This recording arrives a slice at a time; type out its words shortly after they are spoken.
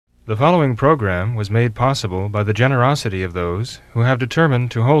The following program was made possible by the generosity of those who have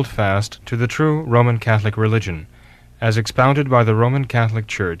determined to hold fast to the true Roman Catholic religion, as expounded by the Roman Catholic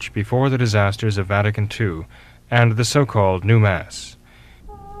Church before the disasters of Vatican II and the so-called New Mass.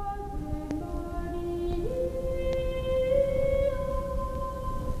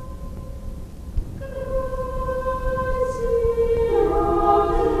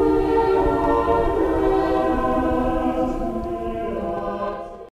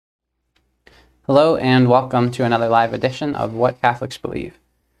 Hello and welcome to another live edition of What Catholics Believe.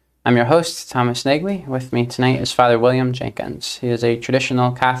 I'm your host, Thomas Nagley. With me tonight is Father William Jenkins. He is a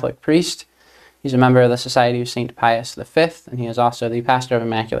traditional Catholic priest. He's a member of the Society of St. Pius V, and he is also the pastor of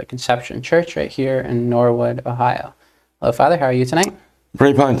Immaculate Conception Church right here in Norwood, Ohio. Hello, Father. How are you tonight?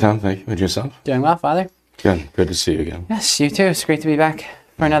 Pretty fine, Tom. Thank you. And yourself? Doing well, Father. Good. Good to see you again. Yes, you too. It's great to be back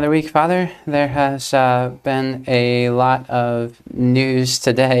for another week, Father. There has been a lot of news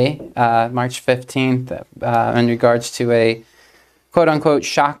today, March 15th, in regards to a quote-unquote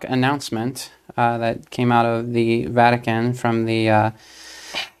shock announcement that came out of the Vatican from the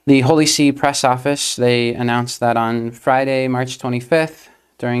Holy See press office. They announced that on Friday, March 25th,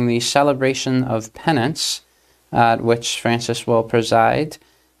 during the celebration of penance, at which Francis will preside,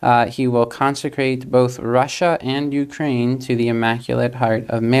 he will consecrate both Russia and Ukraine to the Immaculate Heart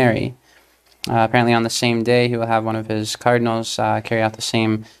of Mary. Apparently on the same day, he will have one of his cardinals carry out the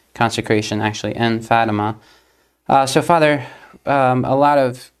same consecration, actually in Fatima. So, Father, a lot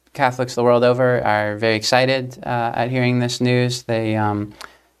of Catholics the world over are very excited at hearing this news.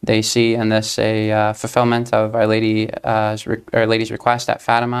 They see in this a fulfillment of Our Lady's request at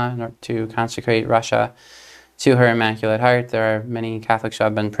Fatima in order to consecrate Russia to her Immaculate Heart. There are many Catholics who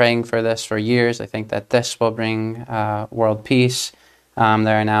have been praying for this for years. I think that this will bring world peace. There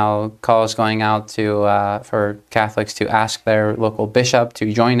are now calls going out for Catholics to ask their local bishop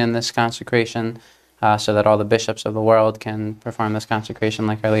to join in this consecration so that all the bishops of the world can perform this consecration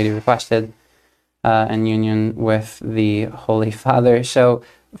like Our Lady requested in union with the Holy Father. So,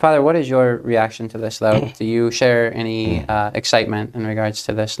 Father, what is your reaction to this, though? Do you share any excitement in regards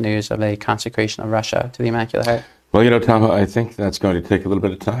to this news of a consecration of Russia to the Immaculate Heart? Well, Tom, I think that's going to take a little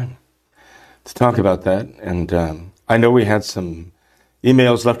bit of time to talk about that. And I know we had some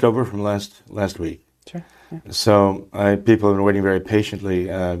emails left over from last week. Sure. Yeah. So people have been waiting very patiently.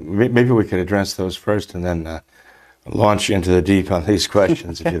 Maybe we could address those first and then launch into the deep on these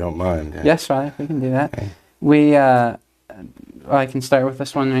questions, if you don't mind. Yes, Father, we can do that. Okay. I can start with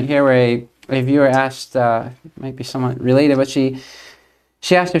this one right here, where a viewer asked, might be somewhat related, but she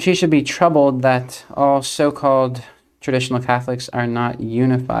asked if she should be troubled that all so-called traditional Catholics are not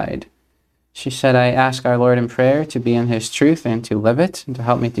unified. She said, I ask our Lord in prayer to be in His truth and to live it and to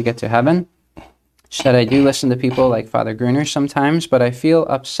help me to get to heaven. She said, I do listen to people like Father Gruner sometimes, but I feel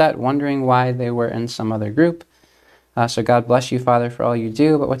upset wondering why they were in some other group. So God bless you, Father, for all you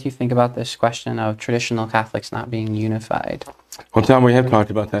do. But what do you think about this question of traditional Catholics not being unified? Well, Tom, we have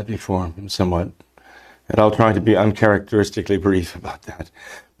talked about that before, somewhat. And I'll try to be uncharacteristically brief about that,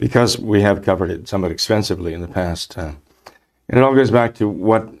 because we have covered it somewhat extensively in the past. And it all goes back to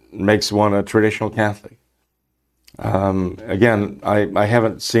what makes one a traditional Catholic. Again, I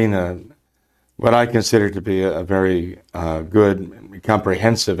haven't seen what I consider to be a very good,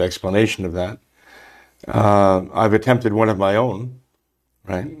 comprehensive explanation of that. I've attempted one of my own,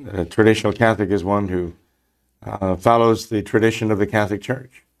 right? A traditional Catholic is one who follows the tradition of the Catholic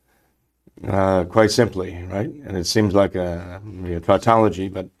Church, quite simply, right? And it seems like a tautology,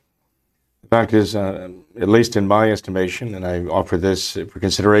 but the fact is, at least in my estimation, and I offer this for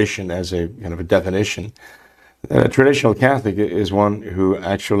consideration as a kind of a definition, that a traditional Catholic is one who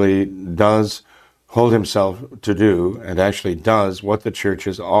actually does hold himself to do and actually does what the Church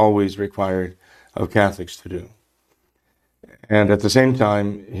has always required of Catholics to do. And at the same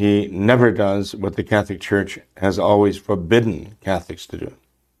time, he never does what the Catholic Church has always forbidden Catholics to do.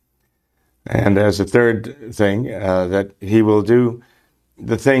 And as a third thing, that he will do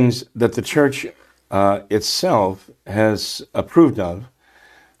the things that the Church itself has approved of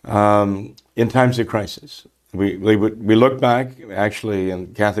in times of crisis. We look back, actually,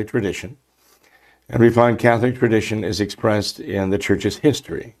 in Catholic tradition, and we find Catholic tradition is expressed in the Church's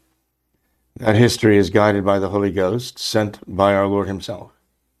history. That history is guided by the Holy Ghost, sent by our Lord Himself.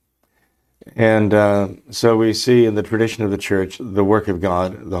 And so we see in the tradition of the Church the work of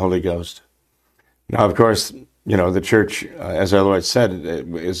God, the Holy Ghost. Now, of course, the Church, as our Lord said,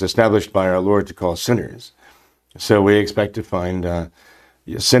 is established by our Lord to call sinners. So we expect to find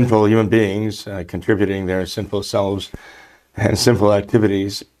sinful human beings contributing their sinful selves and sinful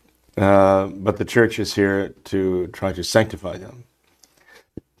activities, but the Church is here to try to sanctify them.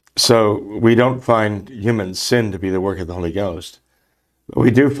 So So we don't find human sin to be the work of the Holy Ghost. But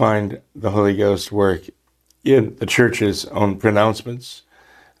we do find the Holy Ghost work in the church's own pronouncements,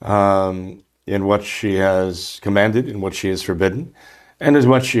 in what she has commanded, in what she has forbidden, and in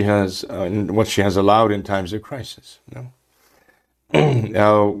what she has allowed in times of crisis.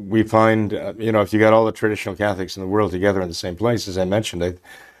 Now we find, if you got all the traditional Catholics in the world together in the same place, as I mentioned,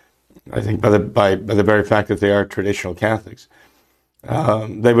 I think by the very fact that they are traditional Catholics,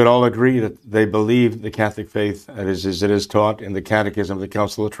 they would all agree that they believe the Catholic faith as it is taught in the Catechism of the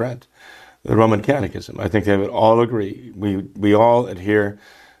Council of Trent, the Roman Catechism. I think they would all agree. We all adhere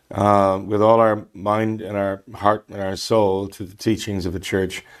with all our mind and our heart and our soul to the teachings of the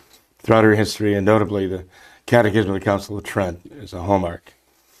Church throughout her history, and notably the Catechism of the Council of Trent is a hallmark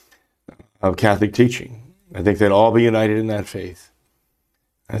of Catholic teaching. I think they'd all be united in that faith.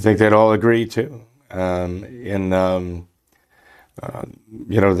 I think they'd all agree too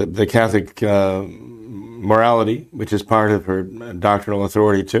the Catholic morality, which is part of her doctrinal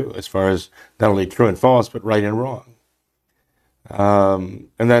authority too, as far as not only true and false, but right and wrong. And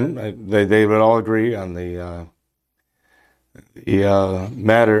then they would all agree on the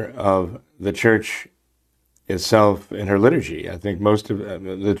matter of the Church itself in her liturgy. I think most of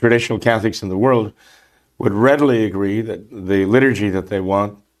the traditional Catholics in the world would readily agree that the liturgy that they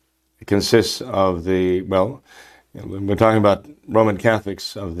want consists of we're talking about Roman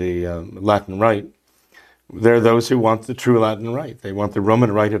Catholics of the Latin Rite. There are those who want the true Latin Rite. They want the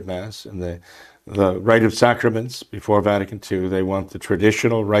Roman Rite of Mass and the Rite of Sacraments before Vatican II. They want the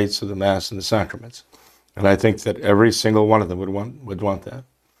traditional rites of the Mass and the sacraments. And I think that every single one of them would want that.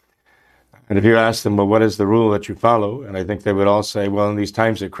 And if you ask them, well, what is the rule that you follow? And I think they would all say, well, in these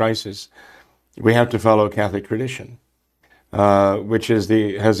times of crisis, we have to follow Catholic tradition, which has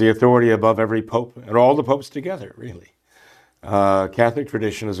the authority above every pope, and all the popes together, really. Catholic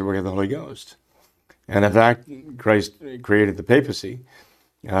tradition is the work of the Holy Ghost. And in fact, Christ created the papacy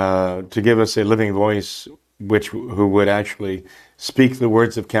to give us a living voice who would actually speak the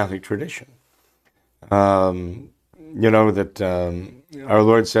words of Catholic tradition. Our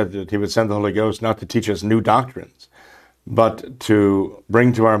Lord said that he would send the Holy Ghost not to teach us new doctrines, but to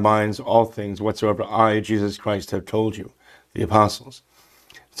bring to our minds all things whatsoever I, Jesus Christ, have told you, the apostles.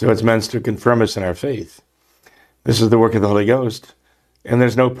 So it's meant to confirm us in our faith. This is the work of the Holy Ghost, and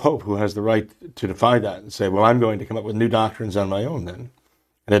there's no pope who has the right to defy that and say, well, I'm going to come up with new doctrines on my own then,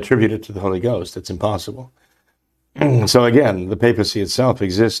 and attribute it to the Holy Ghost. It's impossible. So again, the papacy itself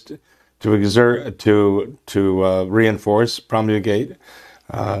exists to exert, to reinforce, promulgate,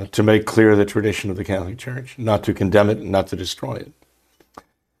 to make clear the tradition of the Catholic Church, not to condemn it and not to destroy it.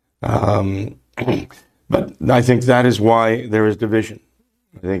 But I think that is why there is division.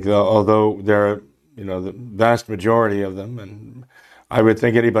 I think although there are, the vast majority of them, and I would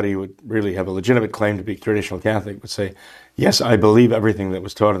think anybody who would really have a legitimate claim to be traditional Catholic would say, yes, I believe everything that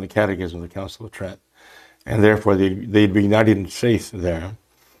was taught in the Catechism of the Council of Trent, and therefore they'd be united in faith there.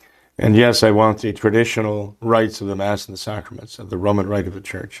 And yes, I want the traditional rites of the Mass and the sacraments, of the Roman Rite of the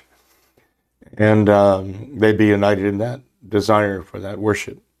Church. And they'd be united in that desire for that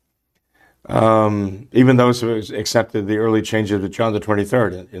worship. Even those who accepted the early changes of John the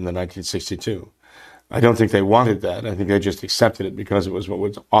 23rd in the 1962. I don't think they wanted that. I think they just accepted it because it was what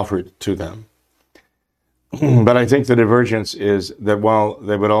was offered to them. But I think the divergence is that while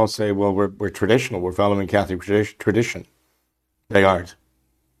they would all say, well, we're traditional, we're following Catholic tradition, they aren't.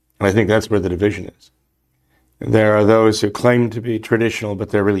 And I think that's where the division is. There are those who claim to be traditional, but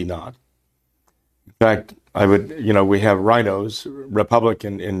they're really not. In fact, we have rhinos,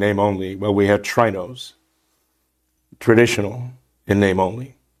 Republican in name only. Well, we have trinos, traditional in name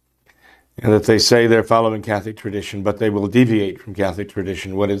only. And that they say they're following Catholic tradition, but they will deviate from Catholic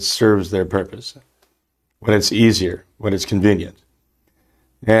tradition when it serves their purpose, when it's easier, when it's convenient.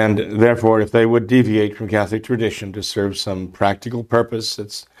 And therefore, if they would deviate from Catholic tradition to serve some practical purpose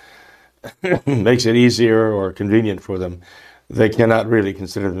that's makes it easier or convenient for them, they cannot really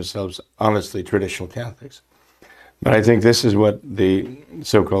consider themselves honestly traditional Catholics. But I think this is what the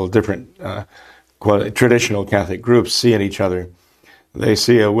so-called different traditional Catholic groups see in each other. They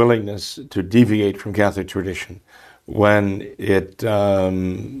see a willingness to deviate from Catholic tradition when it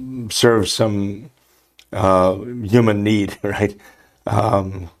serves some human need, right?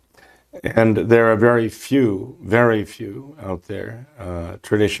 And there are very few out there,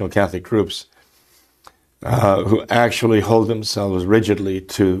 traditional Catholic groups, who actually hold themselves rigidly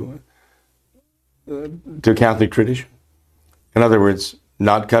to Catholic tradition. In other words,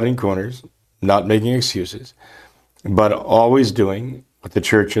 not cutting corners, not making excuses, but always doing what the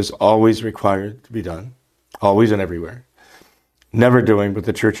Church has always required to be done, always and everywhere, never doing what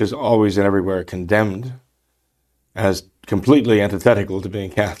the church is always and everywhere condemned as completely antithetical to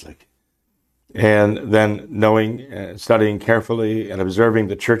being Catholic. And then knowing, studying carefully and observing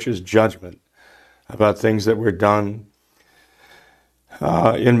the church's judgment about things that were done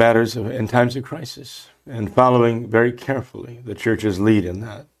in matters in times of crisis, and following very carefully the church's lead in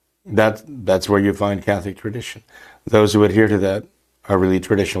that. That's where you find Catholic tradition. Those who adhere to that are really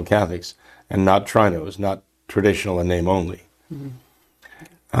traditional Catholics and not trinos, not traditional in name only.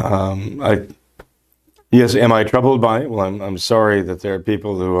 Yes, am I troubled by it? Well, I'm sorry that there are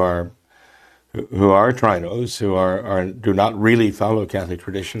people who are trinos, who do not really follow Catholic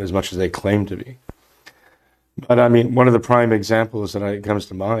tradition as much as they claim to be. But I mean, one of the prime examples that comes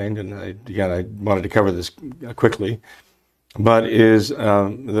to mind, and I wanted to cover this quickly, but is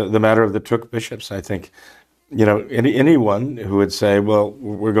the matter of the Took bishops. I think, anyone who would say, well,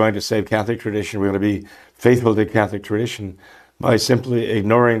 we're going to save Catholic tradition, we're going to be faithful to Catholic tradition, by simply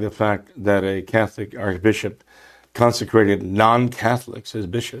ignoring the fact that a Catholic archbishop consecrated non-Catholics as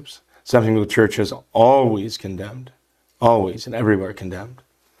bishops, something the church has always condemned, always and everywhere condemned.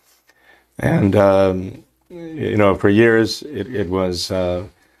 And, for years it was a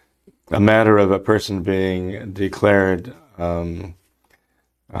matter of a person being declared, unable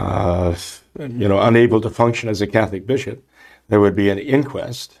to function as a Catholic bishop. There would be an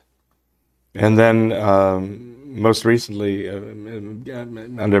inquest, and then most recently,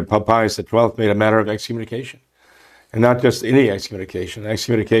 under Pope Pius XII, made a matter of excommunication. And not just any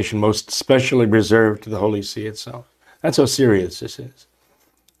excommunication most specially reserved to the Holy See itself. That's how serious this is.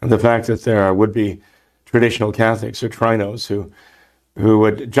 And the fact that there are would-be traditional Catholics or trinos who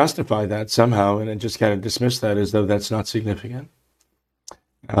would justify that somehow and just kind of dismiss that as though that's not significant.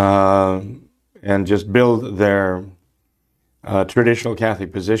 And just build their traditional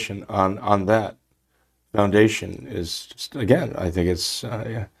Catholic position on that foundation is just, again, I think it's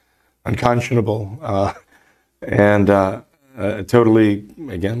unconscionable and totally,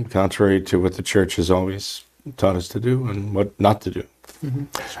 again, contrary to what the church has always taught us to do and what not to do. Mm-hmm.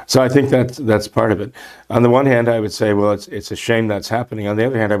 So I think that's part of it. On the one hand, I would say, well, it's a shame that's happening. On the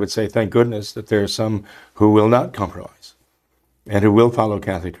other hand, I would say, thank goodness that there are some who will not compromise and who will follow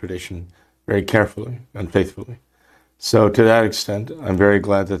Catholic tradition very carefully and faithfully. So to that extent, I'm very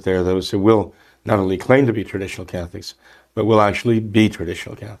glad that there are those who will not only claim to be traditional Catholics, but will actually be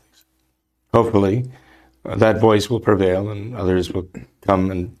traditional Catholics. Hopefully, that voice will prevail and others will come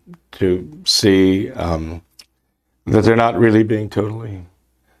and to see that they're not really being totally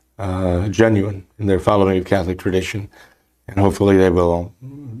genuine in their following of Catholic tradition, and hopefully they will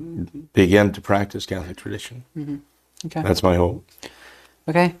begin to practice Catholic tradition. Mm-hmm. Okay. That's my hope.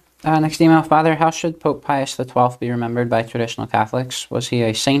 Okay. Next email, Father. How should Pope Pius XII be remembered by traditional Catholics? Was he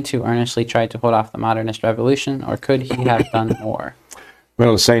a saint who earnestly tried to hold off the modernist revolution, or could he have done more?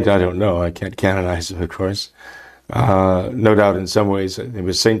 Well, a saint, I don't know. I can't canonize him, of course. No doubt in some ways he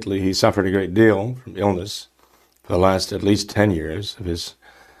was saintly. He suffered a great deal from illness for the last at least 10 years of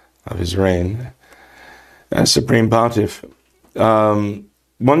his reign as Supreme Pontiff.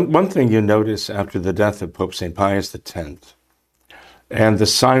 One thing you notice after the death of Pope St. Pius X and the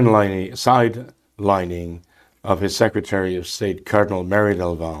sidelining of his Secretary of State, Cardinal Merry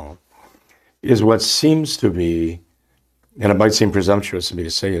del Val, is what seems to be, and it might seem presumptuous of me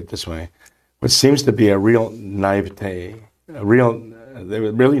to say it this way, what seems to be a real naivete, they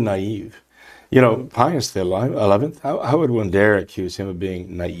were really naive. Pius XI, how would one dare accuse him of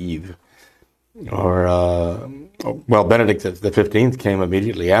being naive? Or, Benedict XV came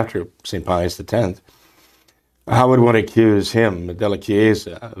immediately after St. Pius X. How would one accuse him, della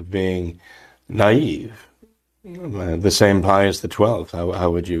Chiesa, of being naive? The same Pius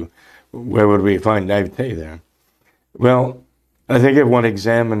XII, where would we find naivete there? Well, I think if one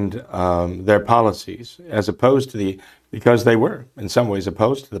examined their policies, as opposed to because they were, in some ways,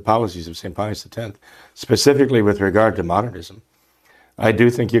 opposed to the policies of St. Pius X, specifically with regard to modernism, I do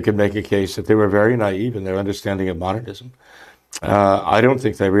think you could make a case that they were very naive in their understanding of modernism. I don't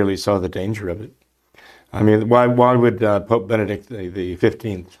think they really saw the danger of it. I mean, why would Pope Benedict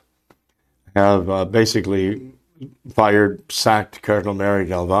XV have basically sacked Cardinal Merry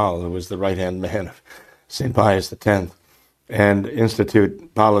del Val, who was the right-hand man of St. Pius X, and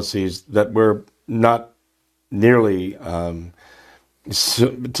institute policies that were not nearly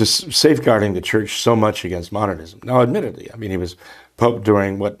safeguarding the church so much against modernism? Now, admittedly, I mean, he was Pope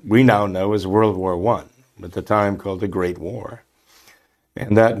during what we now know as World War I, at the time called the Great War.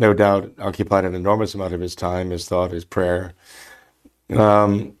 And that, no doubt, occupied an enormous amount of his time, his thought, his prayer.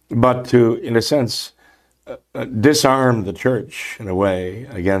 But to, in a sense, disarm the church, in a way,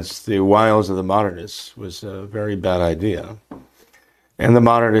 against the wiles of the modernists was a very bad idea. And the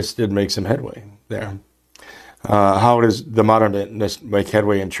modernists did make some headway there. How does the modernist make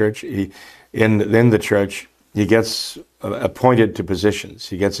headway in church? In the church, he gets appointed to positions.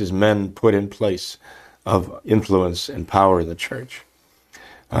 He gets his men put in place of influence and power in the church.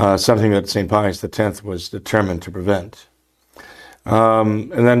 Something that St. Pius X was determined to prevent.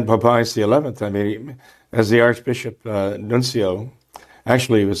 And then Pope Pius XI, I mean, as the Archbishop Nuncio,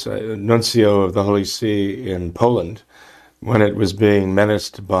 actually he was Nuncio of the Holy See in Poland when it was being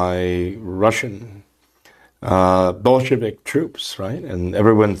menaced by Russian Bolshevik troops, right? And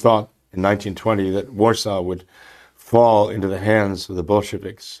everyone thought in 1920 that Warsaw would fall into the hands of the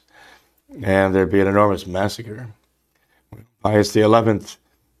Bolsheviks and there'd be an enormous massacre. Pius XI,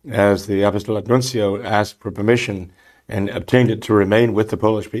 as the Apostolic Nuncio, asked for permission and obtained it to remain with the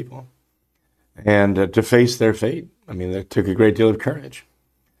Polish people and to face their fate. I mean, that took a great deal of courage.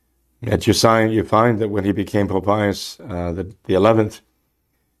 Yet you find that when he became Pope Pius the 11th,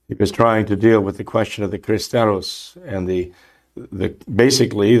 he was trying to deal with the question of the Cristeros and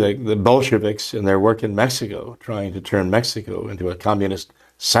basically the Bolsheviks in their work in Mexico, trying to turn Mexico into a communist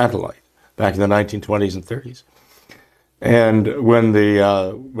satellite back in the 1920s and 30s. And when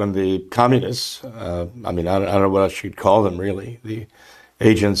the communists, I mean, I don't know what else you'd call them really, the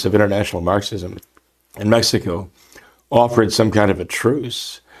agents of international Marxism in Mexico, offered some kind of a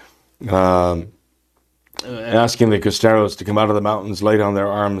truce, asking the Cristeros to come out of the mountains, lay down their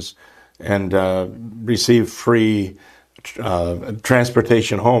arms, and receive free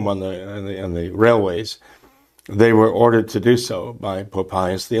transportation home on the railways. They were ordered to do so by Pope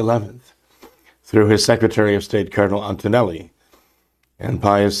Pius XI through his Secretary of State, Cardinal Antonelli. And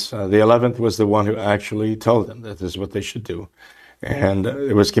Pius XI was the one who actually told them that this is what they should do. And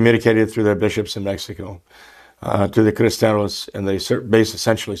it was communicated through their bishops in Mexico to the Cristeros, and they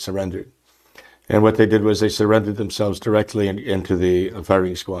essentially surrendered. And what they did was they surrendered themselves directly into the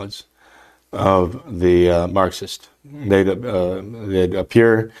firing squads of the Marxist. They'd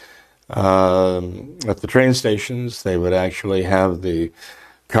appear at the train stations. They would actually have the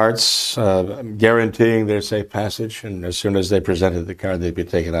carts guaranteeing their safe passage, and as soon as they presented the card, they'd be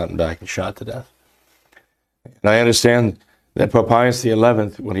taken out and back and shot to death. And I understand that Pope Pius XI,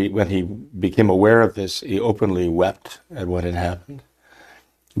 when he became aware of this, he openly wept at what had happened.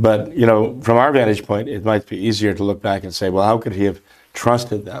 But, you know, from our vantage point, it might be easier to look back and say, well, how could he have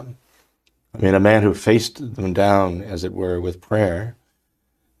trusted them? I mean, a man who faced them down, as it were, with prayer.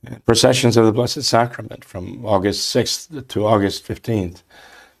 Processions of the Blessed Sacrament from August 6th to August 15th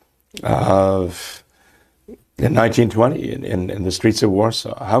in 1920 in the streets of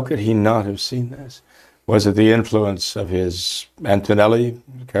Warsaw. How could he not have seen this? Was it the influence of his Antonelli,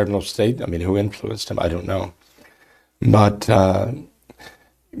 Cardinal of State? I mean, who influenced him? I don't know. But I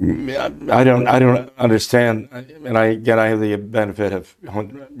don't understand, and I have the benefit of,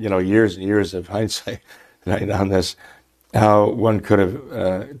 you know, years and years of hindsight on this, how one could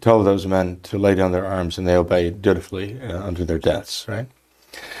have told those men to lay down their arms and they obeyed dutifully unto their deaths, right?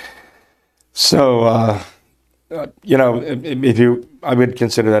 So, you know, I would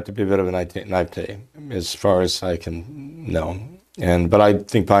consider that to be a bit of a naivete as far as I can know. But I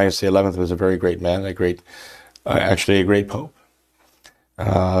think Pius XI was a very great man, actually a great pope.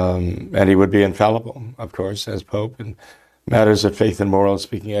 And he would be infallible, of course, as Pope in matters of faith and morals,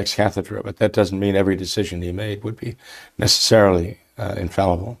 speaking ex cathedra, but that doesn't mean every decision he made would be necessarily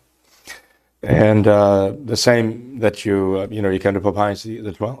infallible. And the same that you come to Pope Pius XII.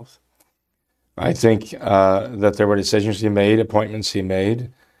 I think that there were decisions he made, appointments he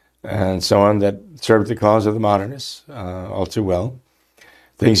made, and so on that served the cause of the modernists all too well.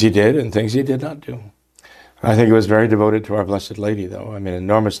 Things he did and things he did not do. I think he was very devoted to Our Blessed Lady, though. I mean, an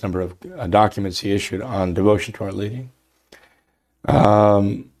enormous number of documents he issued on devotion to Our Lady.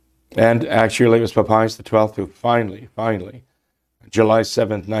 And actually, it was Pope Pius XII who finally, July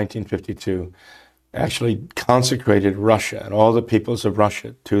 7th, 1952, actually consecrated Russia and all the peoples of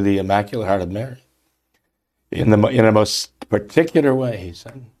Russia to the Immaculate Heart of Mary in a most particular way, he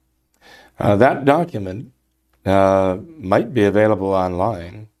said. That document might be available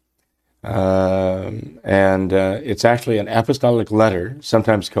online. And it's actually an apostolic letter,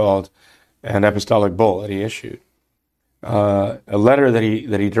 sometimes called an apostolic bull, that he issued. A letter that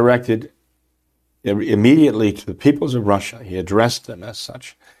he directed immediately to the peoples of Russia. He addressed them as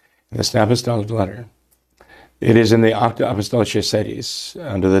such in this apostolic letter. It is in the Acta Apostolicae Sedis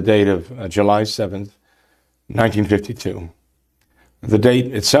under the date of July 7th, 1952. The date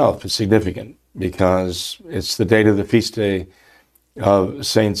itself is significant because it's the date of the feast day of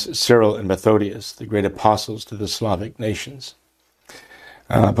Saints Cyril and Methodius, the great apostles to the Slavic nations.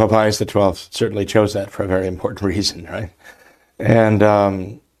 Pope Pius XII certainly chose that for a very important reason, right?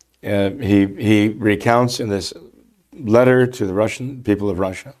 And he recounts in this letter to the Russian people of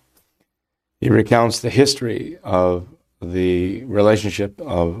Russia, he recounts the history of the relationship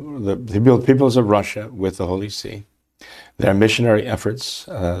of the peoples of Russia with the Holy See, their missionary efforts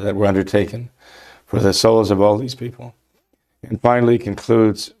that were undertaken for the souls of all these people. And finally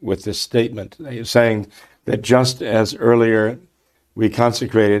concludes with this statement, saying that just as earlier we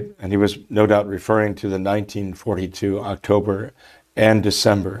consecrated, and he was no doubt referring to the 1942 October and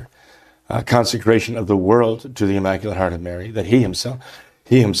December consecration of the world to the Immaculate Heart of Mary that he himself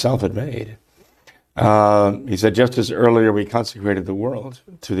had made. He said, just as earlier we consecrated the world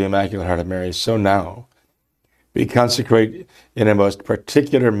to the Immaculate Heart of Mary, so now we consecrate in a most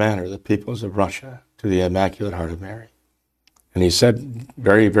particular manner the peoples of Russia to the Immaculate Heart of Mary. And he said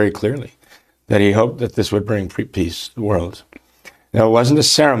very, very clearly that he hoped that this would bring peace to the world. Now, it wasn't a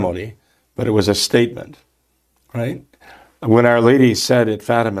ceremony, but it was a statement, right? When Our Lady said at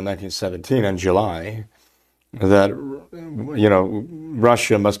Fatima in 1917 in July that,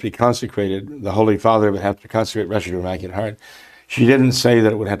 Russia must be consecrated, the Holy Father would have to consecrate Russia to Immaculate Heart, she didn't say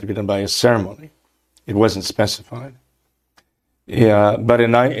that it would have to be done by a ceremony. It wasn't specified. Yeah, but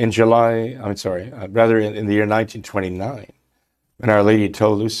in the year 1929, when Our Lady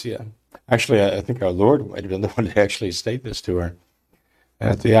told Lucia, actually, I think our Lord might have been the one to actually state this to her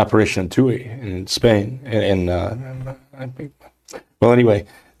at the Apparition Tui in Spain,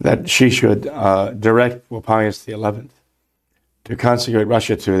 that she should direct Pope Pius XI to consecrate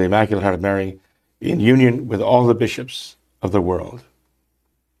Russia to the Immaculate Heart of Mary in union with all the bishops of the world.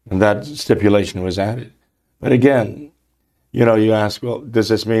 And that stipulation was added. But again, you ask, well, does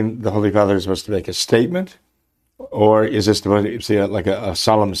this mean the Holy Father is supposed to make a statement? Or is this supposed to be like a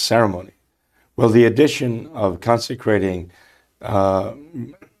solemn ceremony? Well, the addition of consecrating, the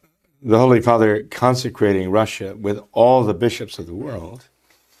Holy Father consecrating Russia with all the bishops of the world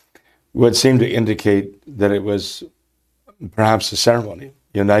would seem to indicate that it was perhaps a ceremony,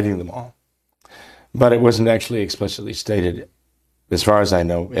 uniting them all. But it wasn't actually explicitly stated, as far as I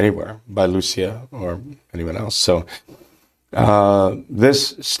know, anywhere by Lucia or anyone else. So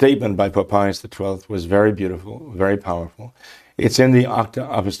this statement by Pope Pius XII was very beautiful, very powerful. It's in the Acta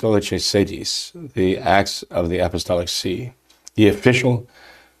Apostolicae Sedis, the Acts of the Apostolic See, the official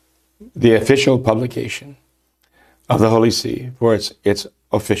publication of the Holy See for its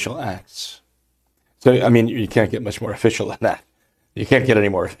official acts. So, you can't get much more official than that. You can't get any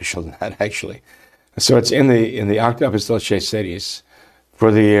more official than that, actually. So it's in the Acta Apostolicae Sedis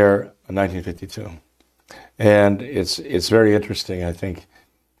for the year 1952. And it's very interesting, I think,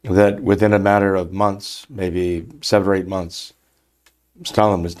 that within a matter of months, maybe 7 or 8 months,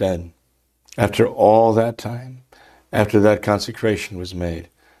 Stalin was dead. After all that time, after that consecration was made,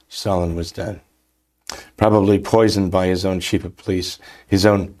 Stalin was dead. Probably poisoned by his own chief of police, his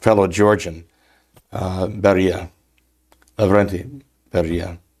own fellow Georgian, Beria, Lavrenti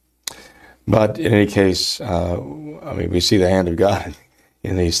Beria. But in any case, we see the hand of God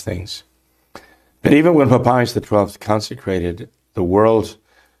in these things. But even when Pope Pius XII consecrated the world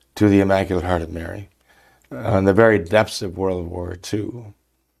to the Immaculate Heart of Mary, in the very depths of World War II,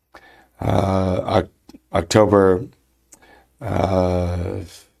 October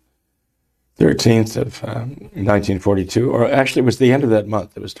 13th of 1942, or actually it was the end of that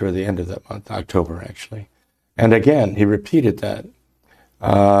month. It was toward the end of that month, October, actually. And again, he repeated that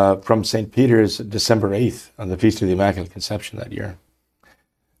from St. Peter's December 8th on the Feast of the Immaculate Conception that year.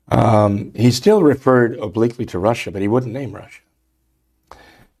 He still referred obliquely to Russia, but he wouldn't name Russia.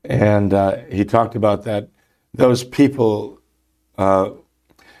 And he talked about that those people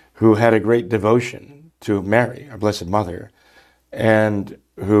who had a great devotion to Mary, our Blessed Mother, and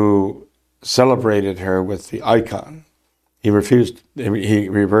who celebrated her with the icon. He reverted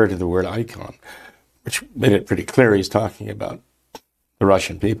to the word icon, which made it pretty clear he's talking about the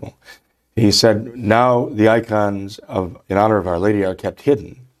Russian people. He said, now the icons in honor of Our Lady are kept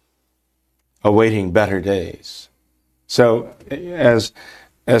hidden, awaiting better days. So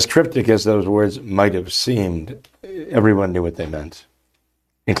as cryptic as those words might have seemed, everyone knew what they meant,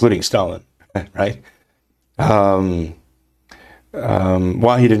 including Stalin, right?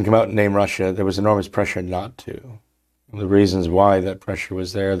 Why he didn't come out and name Russia, there was enormous pressure not to. The reasons why that pressure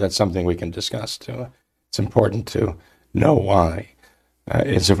was there, that's something we can discuss too. It's important to know why,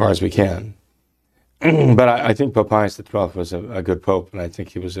 insofar as we can. But I think Pope Pius XII was a good pope, and I think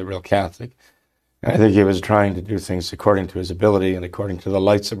he was a real Catholic. I think he was trying to do things according to his ability and according to the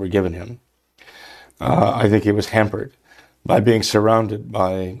lights that were given him. I think he was hampered by being surrounded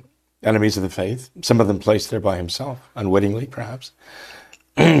by enemies of the faith, some of them placed there by himself, unwittingly perhaps.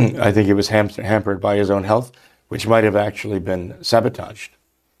 I think he was hampered by his own health, which might have actually been sabotaged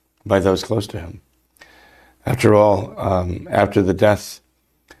by those close to him. After all, after the death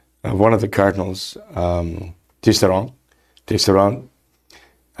of one of the cardinals, Tisserand,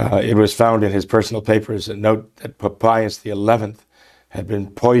 it was found in his personal papers a note that Pope Pius XI had been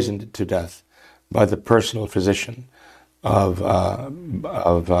poisoned to death by the personal physician of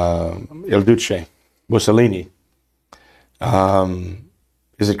Il Duce, Mussolini.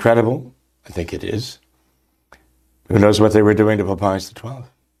 Is it credible? I think it is. Who knows what they were doing to Pope Pius XII?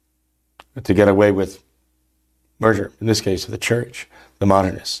 To get away with murder, in this case of the church, the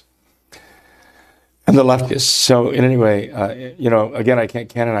modernists, and the leftists. So in any way, again, I can't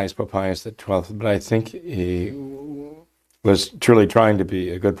canonize Pope Pius XII, but I think he was truly trying to be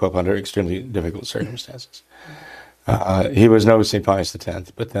a good pope under extremely difficult circumstances. He was no St. Pius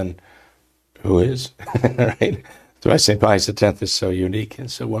X, but then who is? Right? So why St. Pius X is so unique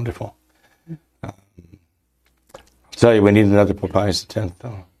and so wonderful. I'll tell you, we need another Pope Pius X,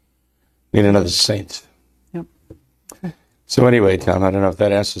 though. Need another saint. Yep. So anyway, Tom, I don't know if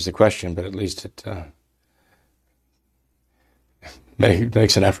that answers the question, but at least it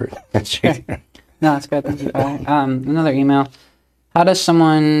makes an effort. Sure. No, that's good. Thank you, Father. Another email. How does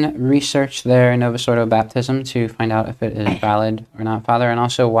someone research their Novus Ordo baptism to find out if it is valid or not, Father? And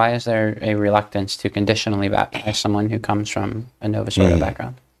also, why is there a reluctance to conditionally baptize someone who comes from a Novus Ordo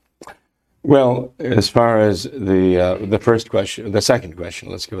background? Well, as far as the first question, the second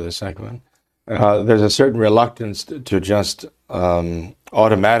question, let's go with the second one. There's a certain reluctance to just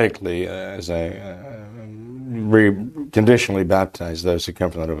automatically, conditionally baptize those who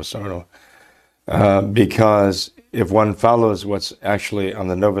come from the Novus Ordo, because if one follows what's actually on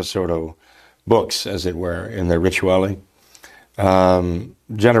the Novus Ordo books, as it were, in their rituale,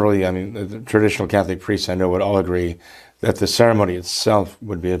 generally, I mean, the traditional Catholic priests I know would all agree that the ceremony itself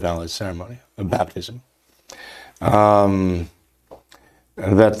would be a valid ceremony of baptism. That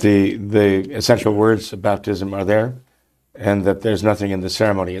the essential words of baptism are there, and that there's nothing in the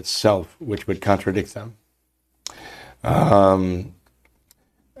ceremony itself which would contradict them.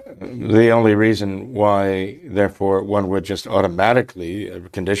 The only reason why, therefore, one would just automatically,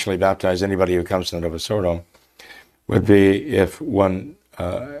 conditionally baptize anybody who comes to the Novus Ordo would be if one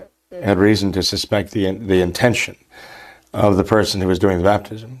had reason to suspect the intention of the person who was doing the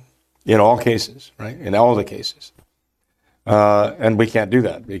baptism. In all cases, right? In all the cases. And we can't do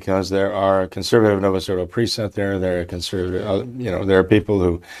that because there are conservative Novus Ordo priests out there. There are conservative, there are people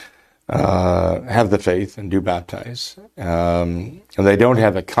who have the faith and do baptize, and they don't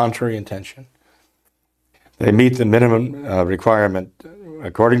have a contrary intention. They meet the minimum requirement,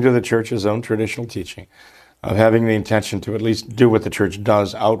 according to the Church's own traditional teaching, of having the intention to at least do what the Church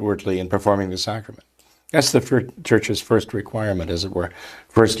does outwardly in performing the sacrament. That's the Church's first requirement, as it were,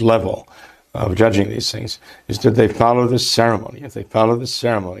 first level of judging these things, is that they follow the ceremony. If they follow the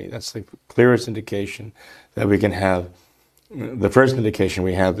ceremony, that's the clearest indication that we can have, the first indication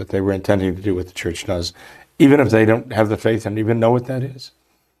we have that they were intending to do what the Church does, even if they don't have the faith and even know what that is.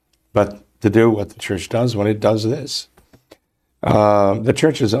 But to do what the Church does when it does this. The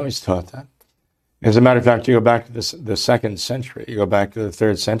Church has always taught that. As a matter of fact, you go back to the 2nd century, you go back to the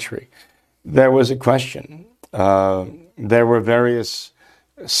 3rd century, there was a question. There were various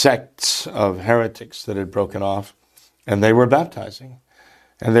sects of heretics that had broken off, and they were baptizing,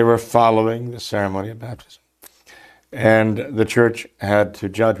 and they were following the ceremony of baptism. And the Church had to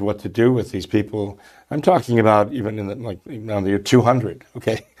judge what to do with these people. I'm talking about even around the year 200,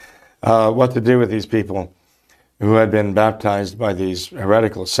 okay? What to do with these people who had been baptized by these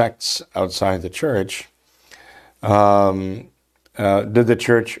heretical sects outside the Church. Did the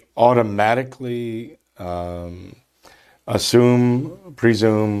Church automatically assume,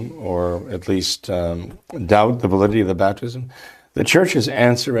 presume, or at least doubt the validity of the baptism? The Church's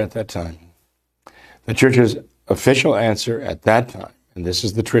answer at that time, the Church's official answer at that time, and this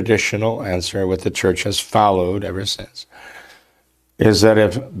is the traditional answer, what the Church has followed ever since, is that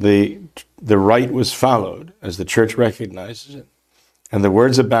if the rite was followed as the Church recognizes it, and the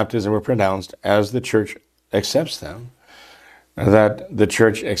words of baptism were pronounced as the Church accepts them, that the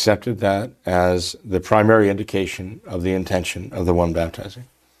Church accepted that as the primary indication of the intention of the one baptizing.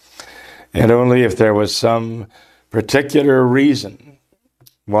 And only if there was some particular reason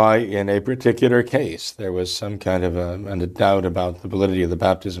why, in a particular case, there was some kind of a doubt about the validity of the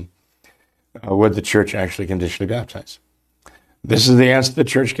baptism, would the Church actually conditionally baptize. This is the answer the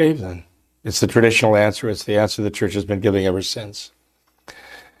Church gave then. It's the traditional answer. It's the answer the Church has been giving ever since.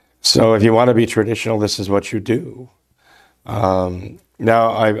 So if you want to be traditional, this is what you do.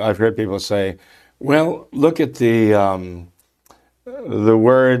 Now, I've heard people say, well, look at the the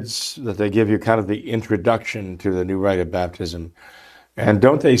words that they give you, kind of the introduction to the new rite of baptism. And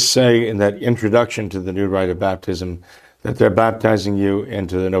don't they say in that introduction to the new rite of baptism that they're baptizing you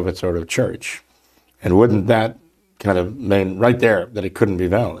into the Novus Ordo Church? And wouldn't that kind of mean right there that it couldn't be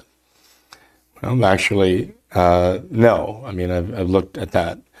valid? Well, actually, no. I mean, I've looked at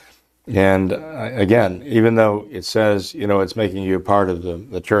that. And again, even though it says, it's making you part of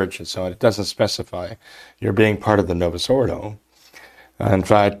the church and so on, it doesn't specify you're being part of the Novus Ordo. In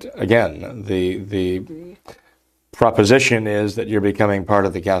fact, again, the proposition is that you're becoming part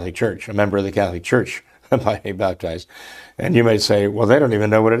of the Catholic Church, a member of the Catholic Church by being baptized. And you may say, well, they don't even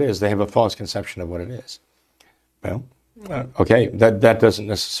know what it is. They have a false conception of what it is. Well, okay, that doesn't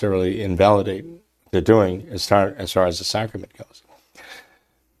necessarily invalidate the doing as far as the sacrament goes.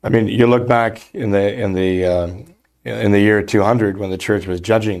 I mean, you look back in the year 200 when the church was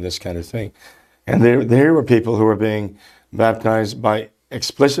judging this kind of thing, and there were people who were being baptized by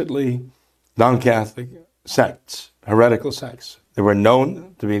explicitly non-Catholic sects, heretical sects. They were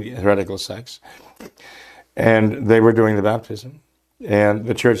known to be heretical sects, and they were doing the baptism. And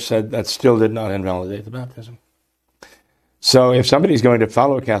the church said that still did not invalidate the baptism. So if somebody's going to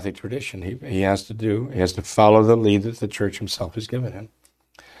follow Catholic tradition, he has to follow the lead that the church himself has given him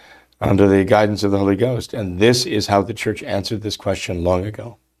under the guidance of the Holy Ghost. And this is how the church answered this question long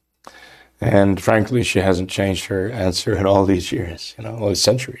ago. And frankly, she hasn't changed her answer in all these years, all these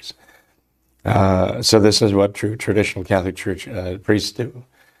centuries. So this is what true traditional Catholic Church priests do.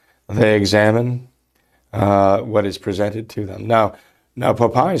 They examine what is presented to them. Now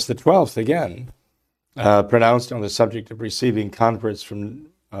Pope Pius XII, again, pronounced on the subject of receiving converts from,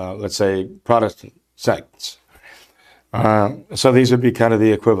 let's say, Protestant sects. So these would be kind of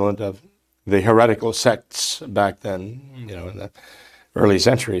the equivalent of the heretical sects back then, in the early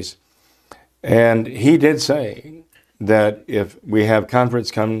centuries. And he did say that if we have converts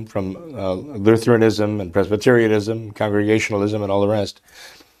come from Lutheranism and Presbyterianism, Congregationalism, and all the rest,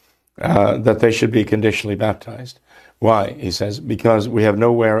 that they should be conditionally baptized. Why? He says, because we have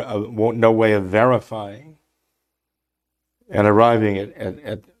no way of verifying and arriving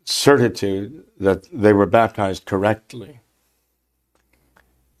at certitude that they were baptized correctly.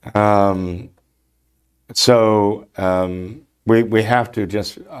 We have to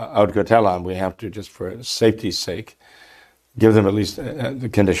just, aut cotellam, we have to just for safety's sake, give them at least the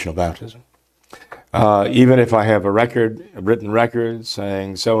conditional baptism. Even if I have a written record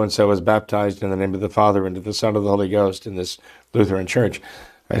saying so-and-so was baptized in the name of the Father and of the Son and of the Holy Ghost in this Lutheran church,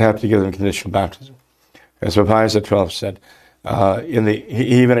 I'd have to give them conditional baptism. As Pope Pius XII said,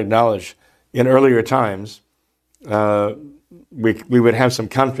 he even acknowledged in earlier times, we would have some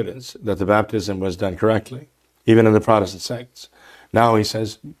confidence that the baptism was done correctly, even in the Protestant sects. Now he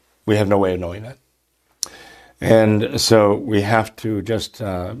says, we have no way of knowing that. And so we have to just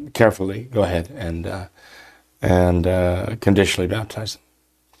carefully go ahead and conditionally baptize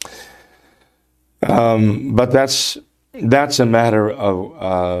them. But that's a matter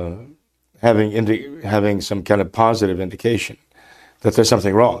of having some kind of positive indication that there's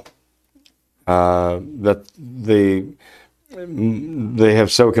something wrong. That they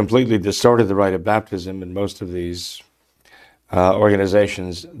have so completely distorted the rite of baptism in most of these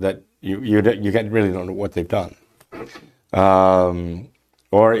organizations that you really don't know what they've done.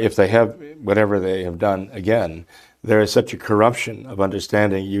 Or if they have, whatever they have done, again, there is such a corruption of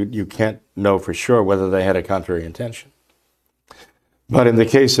understanding, you can't know for sure whether they had a contrary intention. But in the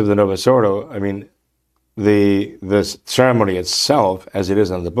case of the Novus Ordo, I mean, the ceremony itself, as it is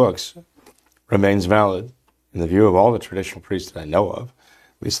on the books, remains valid in the view of all the traditional priests that I know of,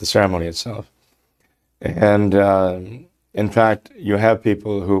 at least the ceremony itself. And in fact, you have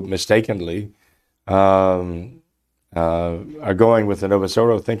people who mistakenly are going with the Novus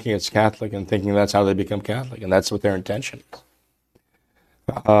Ordo thinking it's Catholic and thinking that's how they become Catholic, and that's what their intention is.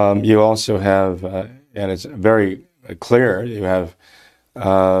 You also have, and it's very clear, you have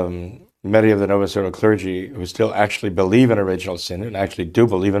many of the Novus Ordo clergy who still actually believe in original sin and actually do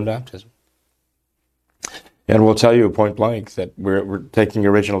believe in baptism. And we'll tell you point blank that we're taking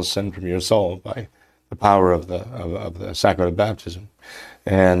original sin from your soul by the power of the sacrament of baptism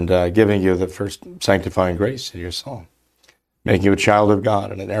and giving you the first sanctifying grace in your soul, making you a child of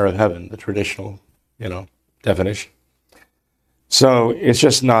God and an heir of heaven, the traditional, definition. So it's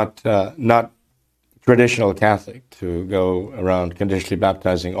just not traditional Catholic to go around conditionally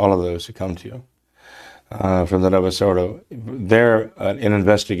baptizing all of those who come to you from the Novus Ordo. There, an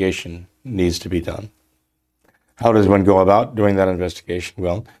investigation needs to be done. How does one go about doing that investigation?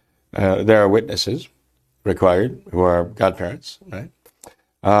 Well, there are witnesses required who are godparents, right?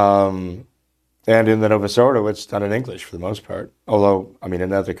 And in the Novus Ordo, it's done in English for the most part. Although, I mean,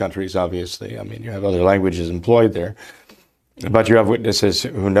 in other countries, obviously, I mean, you have other languages employed there. But you have witnesses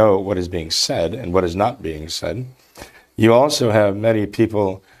who know what is being said and what is not being said. You also have many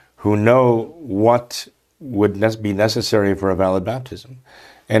people who know what would be necessary for a valid baptism.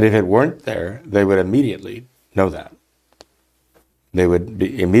 And if it weren't there, they would immediately know that. They would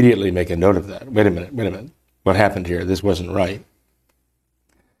immediately make a note of that. Wait a minute. What happened here? This wasn't right.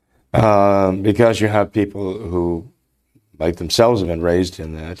 Because you have people who, like themselves, have been raised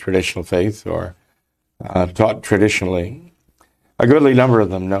in the traditional faith or taught traditionally. A goodly number of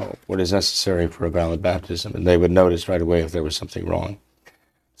them know what is necessary for a valid baptism, and they would notice right away if there was something wrong.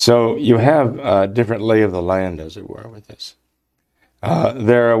 So you have a different lay of the land, as it were, with this.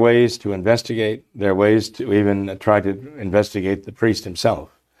 There are ways to investigate. There are ways to even try to investigate the priest himself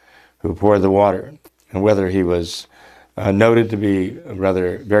who poured the water, and whether he was noted to be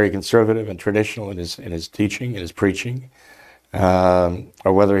rather very conservative and traditional in his teaching, in his preaching, or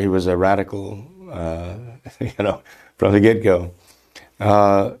whether he was a radical, from the get-go.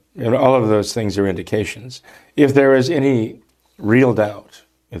 All of those things are indications. If there is any real doubt,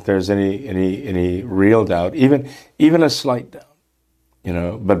 if there's any real doubt, even a slight doubt,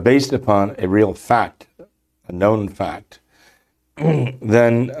 but based upon a real fact, a known fact,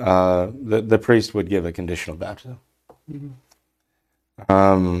 then the priest would give a conditional baptism.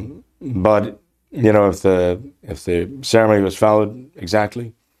 But if the ceremony was followed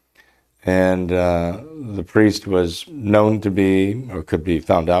exactly, and the priest was known to be, or could be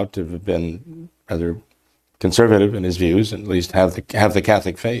found out to have been rather conservative in his views, and at least have the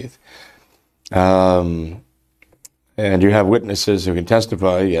Catholic faith, and you have witnesses who can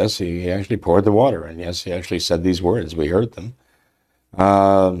testify, yes, he actually poured the water, and yes, he actually said these words, we heard them,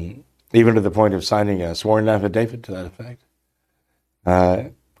 even to the point of signing a sworn affidavit to that effect.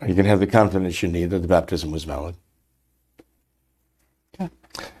 You can have the confidence you need that the baptism was valid. Okay.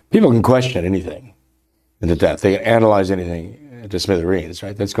 People can question anything into death. They can analyze anything to smithereens,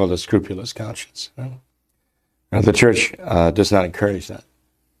 right? That's called a scrupulous conscience. Right? And the church does not encourage that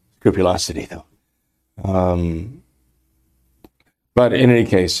scrupulosity, though. But in any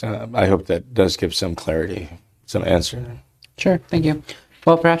case, I hope that does give some clarity, some answer. Sure, thank you.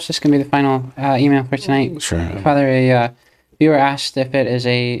 Well, perhaps this can be the final email for tonight. Sure. Father, a viewer asked if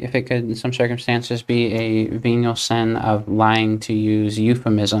it could, in some circumstances, be a venial sin of lying to use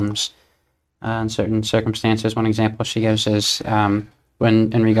euphemisms in certain circumstances. One example she gives is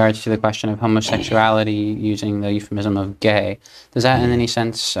when, in regards to the question of homosexuality, using the euphemism of gay. Does that, in any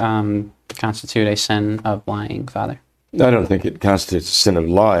sense, constitute a sin of lying, Father? I don't think it constitutes a sin of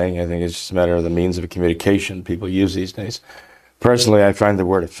lying. I think it's just a matter of the means of communication people use these days. Personally, I find the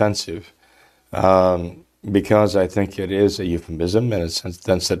word offensive because I think it is a euphemism in a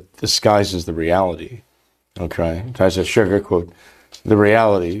sense that disguises the reality. Okay, it tries to sugarcoat the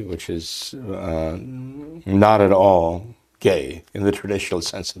reality, which is not at all gay in the traditional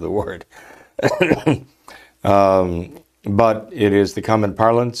sense of the word. But it is the common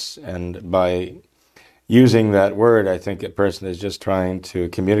parlance, and by using that word, I think a person is just trying to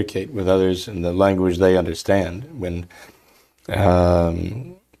communicate with others in the language they understand. When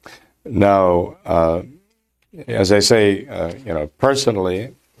now, as I say,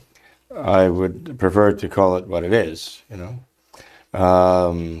 personally, I would prefer to call it what it is.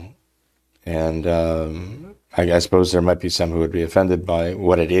 I suppose there might be some who would be offended by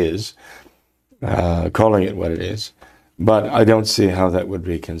what it is, calling it what it is. But I don't see how that would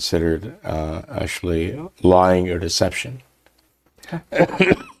be considered actually lying or deception.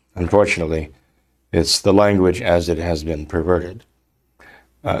 Unfortunately, it's the language as it has been perverted.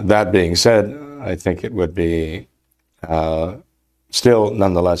 That being said, I think it would be still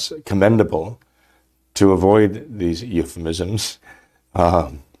nonetheless commendable to avoid these euphemisms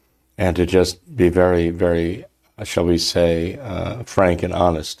and to just be very, very, shall we say, frank and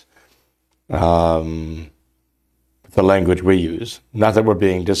honest. The language we use. Not that we're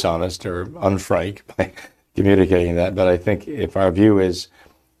being dishonest or unfrank by communicating that, but I think if our view is,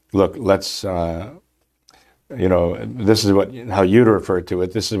 look, let's, this is how you refer to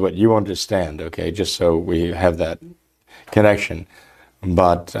it, this is what you understand, okay, just so we have that connection.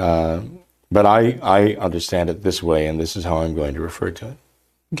 But I understand it this way, and this is how I'm going to refer to it.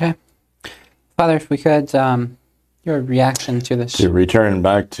 Okay. Father, if we could, your reaction to this. To return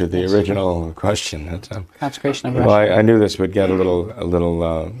back to the original question. Consecration of Russia. Well, I knew this would get a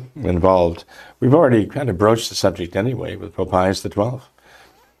little involved. We've already kind of broached the subject anyway with Pope Pius XII.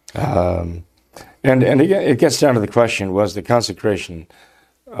 And again, it gets down to the question, was the consecration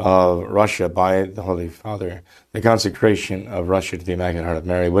of Russia by the Holy Father, the consecration of Russia to the Immaculate Heart of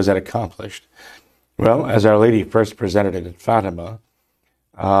Mary, was that accomplished? Well, as Our Lady first presented it at Fatima,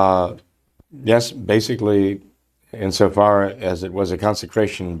 yes, basically, insofar as it was a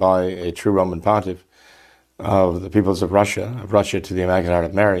consecration by a true Roman pontiff of the peoples of Russia to the Immaculate Heart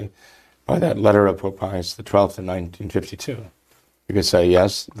of Mary, by that letter of Pope Pius XII in 1952. You could say,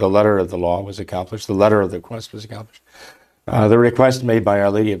 yes, the letter of the law was accomplished, the letter of the request was accomplished. The request made by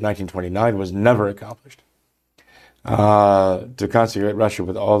Our Lady of 1929 was never accomplished, to consecrate Russia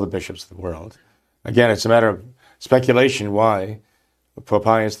with all the bishops of the world. Again, it's a matter of speculation why Pope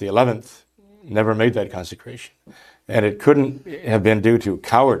Pius XI never made that consecration. And it couldn't have been due to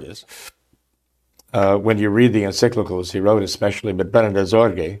cowardice. When you read the encyclicals he wrote, especially Benedetto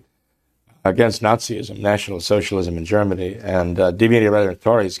Zorge, against Nazism, National Socialism in Germany, and Divini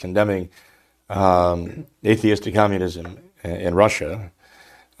Redemptoris condemning atheistic communism in Russia,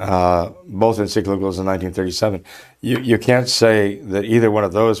 both encyclicals in 1937, you can't say that either one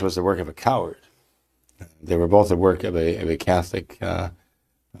of those was the work of a coward. They were both the work of a Catholic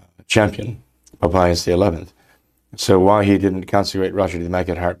champion, Pope Pius XI. So why he didn't consecrate Russia to the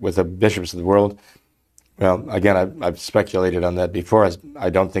Immaculate Heart with the bishops of the world? Well, again, I've speculated on that before. I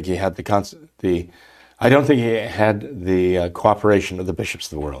don't think he had the cooperation of the bishops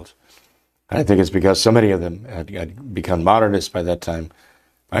of the world. I think it's because so many of them had become modernists by that time.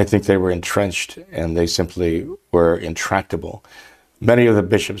 I think they were entrenched and they simply were intractable. Many of the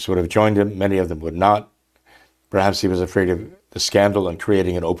bishops would have joined him. Many of them would not. Perhaps he was afraid of the scandal and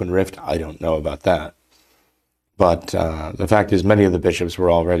creating an open rift. I don't know about that. But the fact is, many of the bishops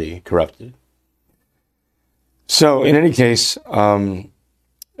were already corrupted. So, in any case, there's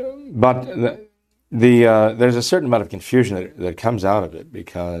a certain amount of confusion that comes out of it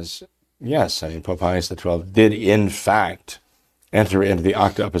because, yes, I mean, Pope Pius XII did, in fact, enter into the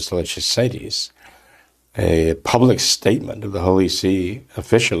Acta Apostolicae Sedis, a public statement of the Holy See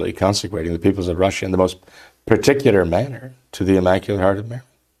officially consecrating the peoples of Russia in the most particular manner to the Immaculate Heart of Mary.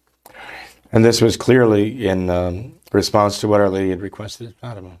 And this was clearly in response to what Our Lady had requested at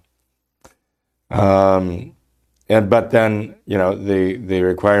Fatima. But then, the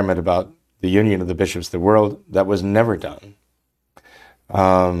requirement about the union of the bishops of the world, that was never done.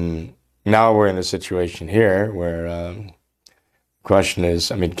 Now we're in a situation here where the question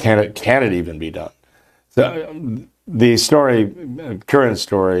is, I mean, can it even be done? The current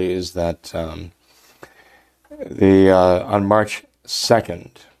story is that on March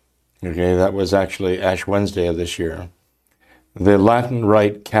 2nd, okay, that was actually Ash Wednesday of this year, the Latin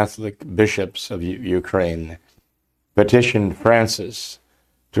Rite Catholic bishops of Ukraine petitioned Francis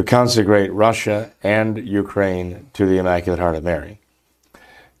to consecrate Russia and Ukraine to the Immaculate Heart of Mary.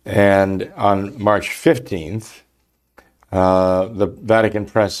 And on March 15th, the Vatican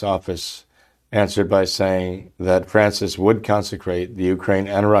Press Office answered by saying that Francis would consecrate the Ukraine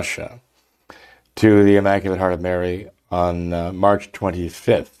and Russia to the Immaculate Heart of Mary on March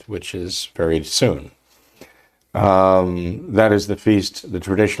 25th, which is very soon. That is the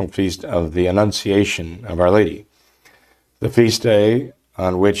traditional feast of the Annunciation of Our Lady, the feast day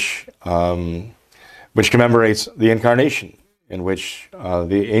on which commemorates the Incarnation, in which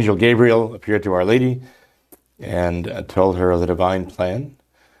the angel Gabriel appeared to Our Lady and told her of the divine plan,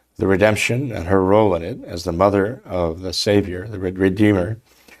 the redemption, and her role in it as the mother of the Savior, the Redeemer.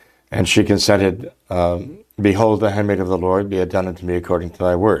 And she consented, "Behold, the handmaid of the Lord, be it done unto me according to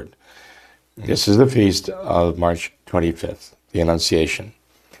thy word." This is the feast of March 25th, the Annunciation.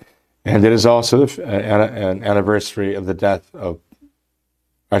 And it is also an anniversary of the death of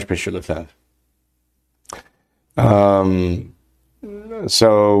Archbishop Lefebvre.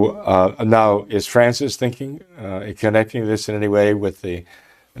 Now, is Francis connecting this in any way with the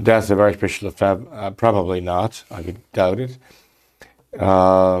death of Archbishop Lefebvre? Probably not. I would doubt it.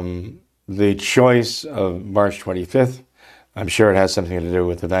 The choice of March 25th, I'm sure it has something to do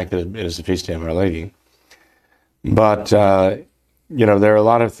with the fact that it is the feast day of Our Lady. But, there are a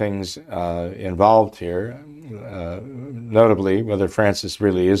lot of things involved here, notably whether Francis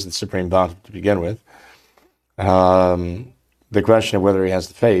really is the Supreme Pontiff to begin with, the question of whether he has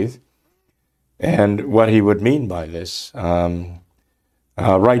the faith, and what he would mean by this.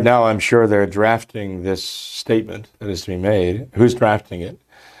 Right now, I'm sure they're drafting this statement that is to be made. Who's drafting it?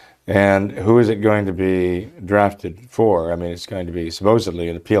 And who is it going to be drafted for? I mean, it's going to be supposedly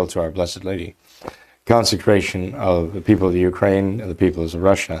an appeal to Our Blessed Lady, consecration of the people of the Ukraine and the peoples of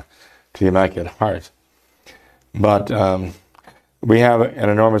Russia to the Immaculate Heart. But we have an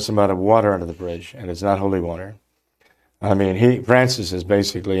enormous amount of water under the bridge, and it's not holy water. I mean, Francis has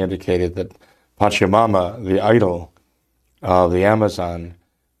basically indicated that Pachamama, the idol of the Amazon,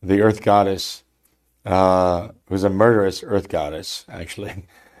 the earth goddess, who's a murderous earth goddess, actually,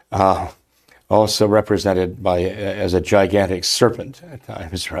 also represented as a gigantic serpent at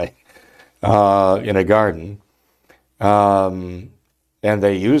times, right, in a garden. And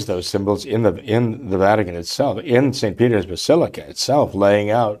they use those symbols in the Vatican itself, in St. Peter's Basilica itself, laying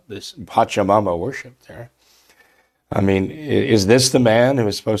out this Pachamama worship there. I mean, is this the man who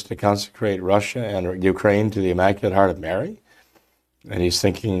is supposed to consecrate Russia and Ukraine to the Immaculate Heart of Mary? And he's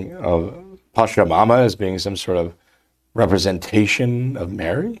thinking of Pachamama as being some sort of representation of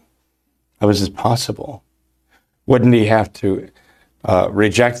Mary? How is this possible? Wouldn't he have to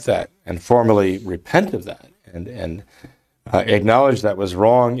reject that and formally repent of that and acknowledge that was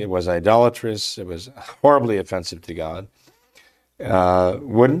wrong, it was idolatrous, it was horribly offensive to God?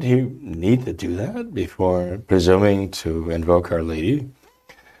 Wouldn't he need to do that before presuming to invoke Our Lady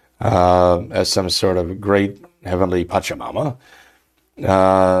as some sort of great heavenly Pachamama?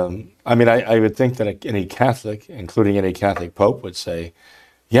 I mean, I would think that any Catholic, including any Catholic Pope, would say,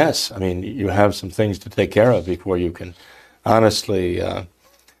 yes, I mean, you have some things to take care of before you can honestly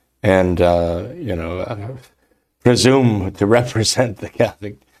presume to represent the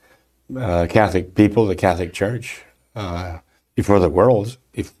Catholic people, the Catholic Church, before the world,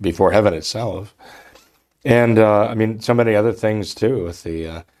 before heaven itself. And I mean, so many other things too, with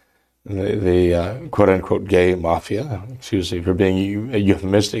the quote-unquote gay mafia, excuse me for being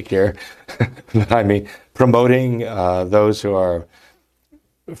euphemistic here, but I mean, promoting those who are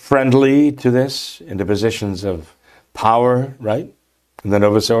friendly to this into positions of power, right, in the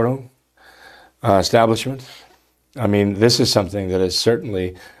Novus Ordo establishment. I mean, this is something that is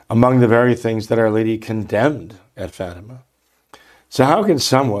certainly among the very things that Our Lady condemned at Fatima. So how can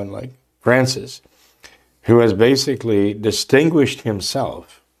someone like Francis, who has basically distinguished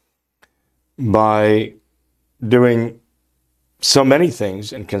himself by doing so many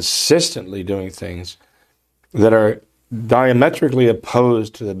things and consistently doing things that are diametrically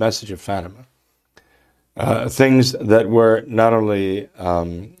opposed to the message of Fatima, things that were not only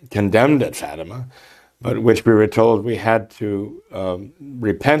condemned at Fatima, but which we were told we had to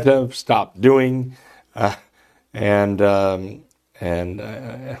repent of, stop doing, and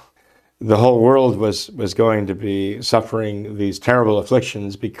the whole world was going to be suffering these terrible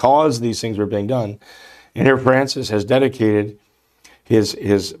afflictions because these things were being done. And here Francis has dedicated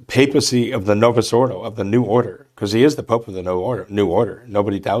his papacy of the Novus Ordo, of the New Order, because he is the Pope of the New Order.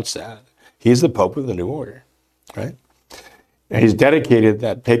 Nobody doubts that. He's the Pope of the New Order, right? And he's dedicated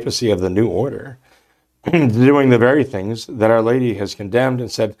that papacy of the New Order to doing the very things that Our Lady has condemned and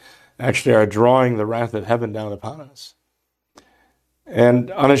said actually are drawing the wrath of heaven down upon us.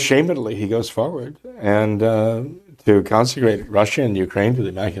 And unashamedly, he goes forward and to consecrate Russia and Ukraine to the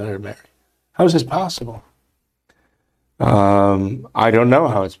Immaculate Heart of Mary. How is this possible? I don't know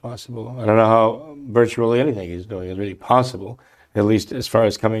how it's possible. I don't know how virtually anything he's doing is really possible, at least as far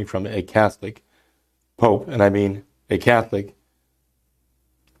as coming from a Catholic Pope, and I mean a Catholic,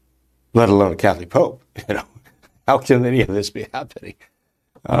 let alone a Catholic Pope. You know, how can any of this be happening?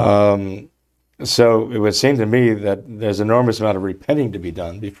 So it would seem to me that there's an enormous amount of repenting to be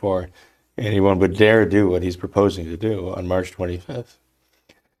done before anyone would dare do what he's proposing to do on March 25th.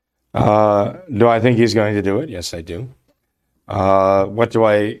 Do I think he's going to do it? Yes, I do. What do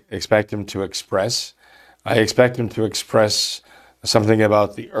I expect him to express? I expect him to express something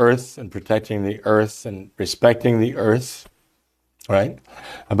about the earth and protecting the earth and respecting the earth, right?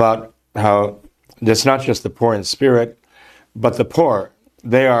 About how it's not just the poor in spirit, but the poor,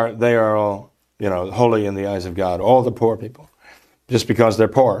 they are all, holy in the eyes of God, all the poor people. Just because they're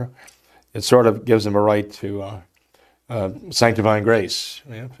poor, it sort of gives them a right to sanctifying grace.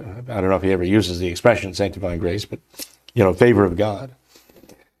 I don't know if he ever uses the expression sanctifying grace, but, favor of God.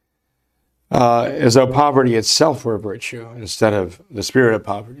 As though poverty itself were a virtue instead of the spirit of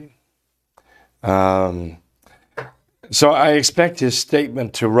poverty. So I expect his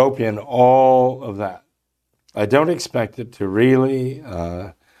statement to rope in all of that. I don't expect it to really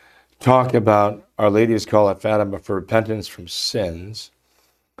talk about Our Lady's call at Fatima for repentance from sins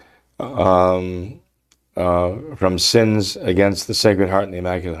against the Sacred Heart and the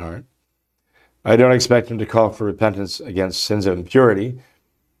Immaculate Heart. I don't expect him to call for repentance against sins of impurity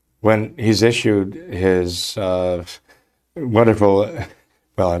when he's issued his wonderful,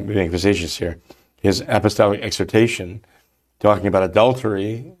 well, I'm being facetious here, his apostolic exhortation talking about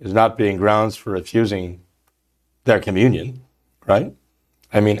adultery is not being grounds for refusing their communion, right?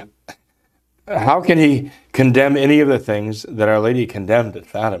 I mean, how can he condemn any of the things that Our Lady condemned at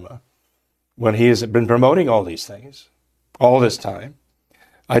Fatima when he has been promoting all these things all this time?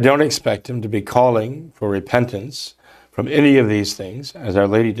 I don't expect him to be calling for repentance from any of these things, as Our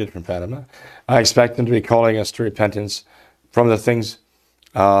Lady did from Fatima. I expect them to be calling us to repentance from the things,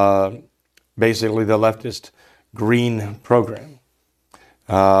 basically the leftist green program,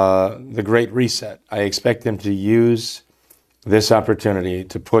 the Great Reset. I expect them to use this opportunity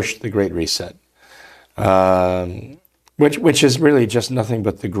to push the Great Reset, which is really just nothing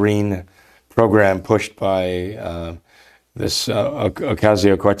but the green program pushed by this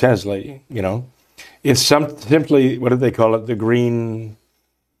Ocasio-Cortez lady, you know. It's simply, what do they call it? The Green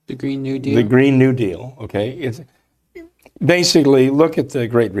New Deal. The Green New Deal, okay? It's basically, look at the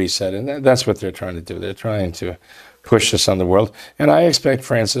Great Reset, and that's what they're trying to do. They're trying to push this on the world. And I expect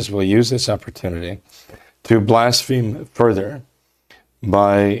Francis will use this opportunity to blaspheme further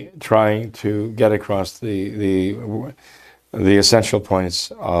by trying to get across the essential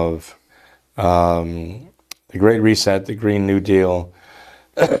points of the Great Reset, the Green New Deal,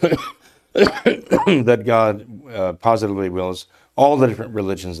 that God positively wills all the different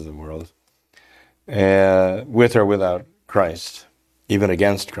religions of the world, with or without Christ, even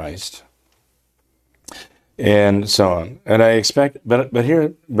against Christ, and so on. And I expect, but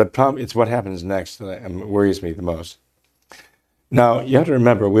it's what happens next that worries me the most. Now, you have to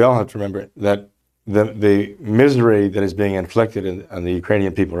remember, we all have to remember that the misery that is being inflicted on the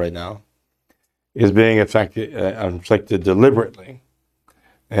Ukrainian people right now is being inflicted deliberately.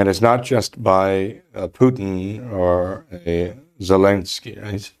 And it's not just by Putin or a Zelensky,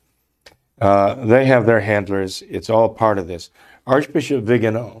 right? They have their handlers. It's all part of this. Archbishop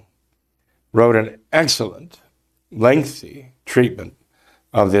Vigano wrote an excellent, lengthy treatment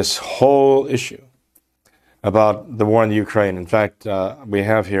of this whole issue about the war in the Ukraine. In fact, we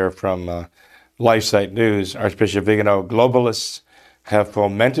have here from LifeSite News, Archbishop Vigano, globalists have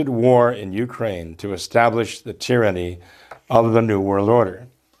fomented war in Ukraine to establish the tyranny of the New World Order.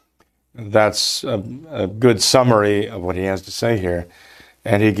 That's a good summary of what he has to say here.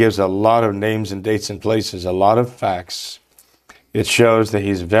 And he gives a lot of names and dates and places, a lot of facts. It shows that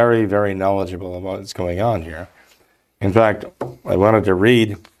he's very, very knowledgeable about what's going on here. In fact, I wanted to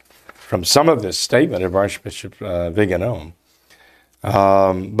read from some of this statement of Archbishop Vigano,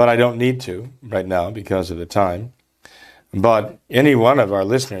 but I don't need to right now because of the time. But any one of our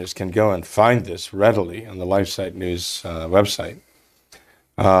listeners can go and find this readily on the LifeSite News website.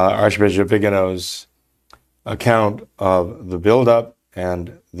 Archbishop Vigano's account of the buildup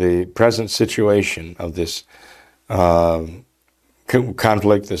and the present situation of this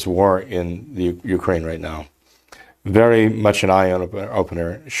conflict, this war in the Ukraine right now. Very much an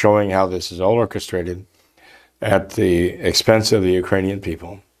eye-opener, showing how this is all orchestrated at the expense of the Ukrainian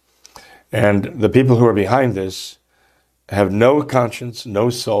people. And the people who are behind this have no conscience, no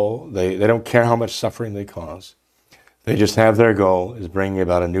soul. They don't care how much suffering they cause. They just have their goal is bringing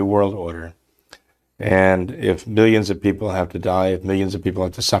about a new world order. And if millions of people have to die, if millions of people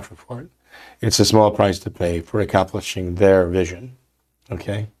have to suffer for it, it's a small price to pay for accomplishing their vision.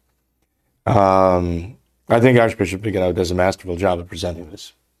 Okay? I think Archbishop Vigano does a masterful job of presenting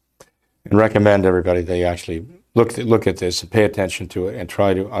this. And recommend everybody they actually look at this and pay attention to it and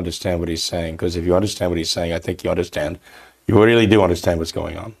try to understand what he's saying. Because if you understand what he's saying, I think you understand. You really do understand what's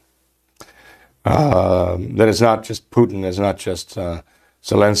going on. That it's not just Putin, it's not just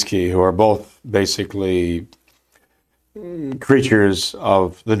Zelensky, who are both basically creatures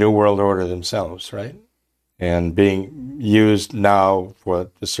of the New World Order themselves, right? And being used now to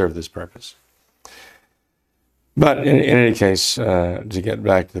serve this purpose. But in any case, to get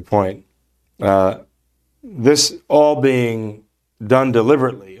back to the point, this all being done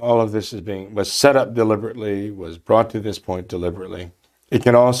deliberately, all of this was set up deliberately, was brought to this point deliberately. It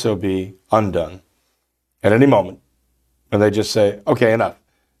can also be undone at any moment when they just say, okay, enough.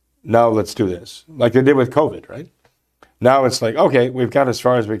 Now let's do this. Like they did with COVID, right? Now it's like, okay, we've got as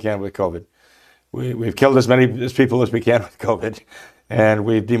far as we can with COVID. We've killed as many people as we can with COVID. And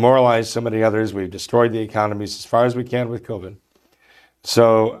we've demoralized so many others. We've destroyed the economies as far as we can with COVID.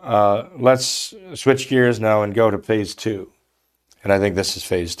 So let's switch gears now and go to phase 2. And I think this is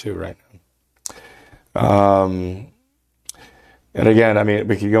phase 2 right now. And again, I mean,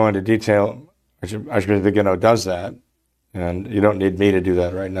 we could go into detail. Archbishop Vigano does that. And you don't need me to do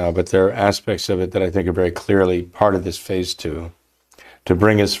that right now. But there are aspects of it that I think are very clearly part of this phase 2 to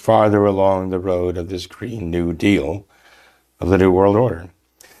bring us farther along the road of this Green New Deal of the New World Order.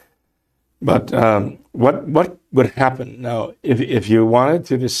 But what would happen now if you wanted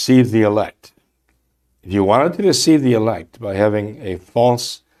to deceive the elect? If you wanted to deceive the elect by having a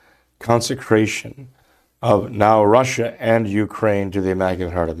false consecration of now Russia and Ukraine to the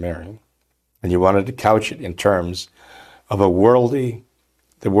Immaculate Heart of Mary, and you wanted to couch it in terms of the worldly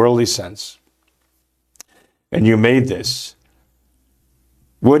sense, and you made this,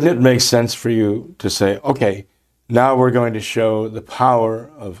 wouldn't it make sense for you to say, okay, now we're going to show the power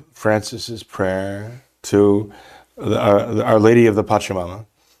of Francis's prayer to Our Lady of the Pachamama,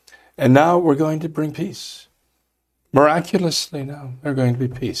 and now we're going to bring peace. Miraculously now, there's going to be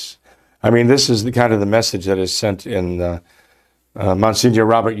peace. I mean, this is the kind of the message that is sent in Monsignor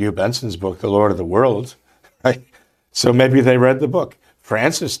Robert Hugh Benson's book, The Lord of the World. Right? So maybe they read the book.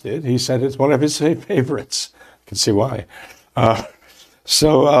 Francis did. He said it's one of his favorites. I can see why. Why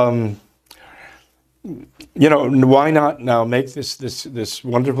not now make this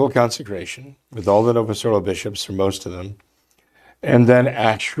wonderful consecration with all the Novus Ordo bishops, or most of them, and then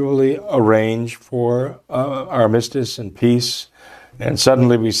actually arrange for armistice and peace. And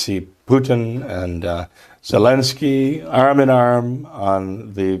suddenly we see Putin and Zelensky arm in arm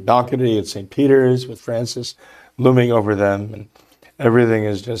on the balcony at St. Peter's with Francis looming over them, and everything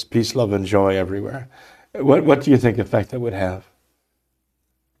is just peace, love, and joy everywhere. What do you think effect that would have?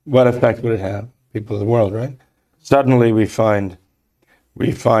 What effect would it have? People of the world, right? Suddenly we find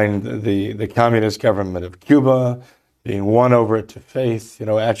the communist government of Cuba being won over to faith.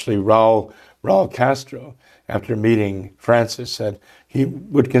 Actually Raul Castro, after meeting Francis, said he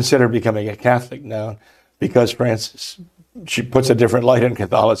would consider becoming a Catholic now because she puts a different light in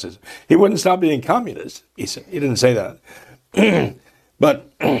Catholicism. He wouldn't stop being communist. He didn't say that.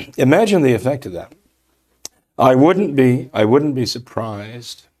 But imagine the effect of that. I wouldn't be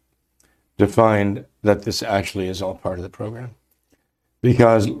surprised to find that this actually is all part of the program.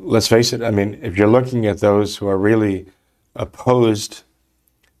 Because let's face it, I mean, if you're looking at those who are really opposed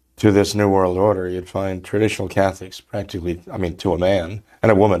to this New World Order, you'd find traditional Catholics practically, to a man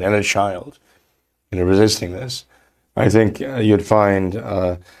and a woman and a child, resisting this. I think you'd find,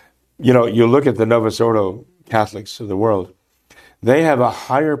 you look at the Novus Ordo Catholics of the world, they have a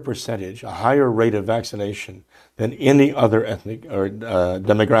higher percentage, a higher rate of vaccination than any other ethnic or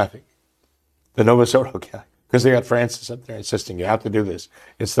demographic. The Novus Ordo Catholics, because they got Francis up there insisting you have to do this.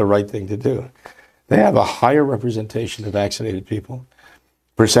 It's the right thing to do. They have a higher representation of vaccinated people,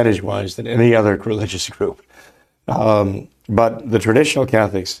 percentage-wise, than any other religious group. But the traditional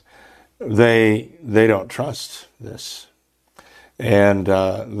Catholics, they don't trust this. And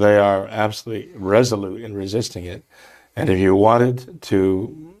they are absolutely resolute in resisting it. And if you wanted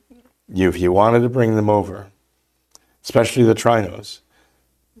to bring them over, especially the Trinos,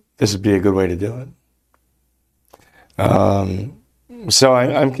 this would be a good way to do it. So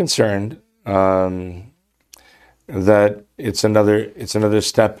I'm concerned that it's another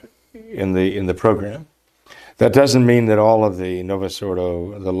step in the program. That doesn't mean that all of the Novus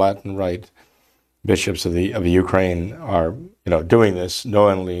Ordo, the Latin Rite bishops of Ukraine are doing this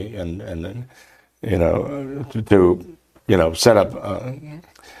knowingly and to set up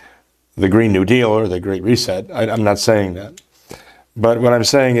the Green New Deal or the Great Reset. I'm not saying that. But what I'm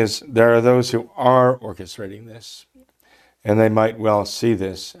saying is there are those who are orchestrating this, and they might well see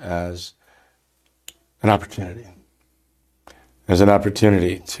this as an opportunity. As an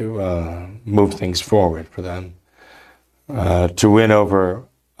opportunity to move things forward for them, to win over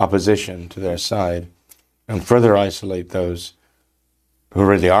opposition to their side, and further isolate those who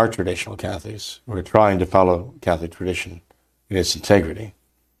really are traditional Catholics, who are trying to follow Catholic tradition in its integrity,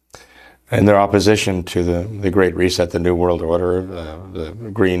 and their opposition to the Great Reset, the New World Order, the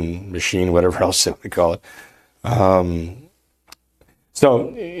Green Machine, whatever else they would call it.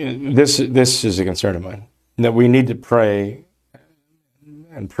 So this is a concern of mine, that we need to pray,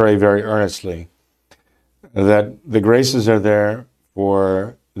 and pray very earnestly, that the graces are there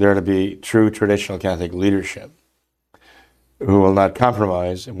for there to be true traditional Catholic leadership who will not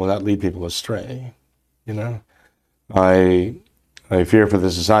compromise and will not lead people astray. I fear for the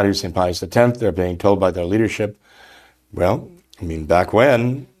Society of St. Pius X. They're being told by their leadership, back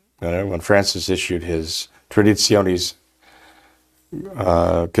when Francis issued his Traditionis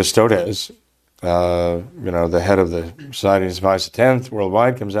Custodes, the head of the Society of St. Pius X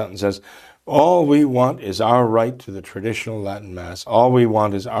worldwide comes out and says, all we want is our right to the traditional Latin Mass. All we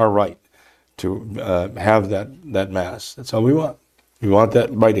want is our right to have that Mass. That's all we want. We want that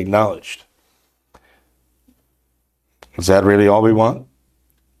right acknowledged. Is that really all we want?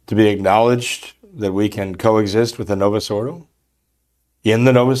 To be acknowledged that we can coexist with the Novus Ordo? In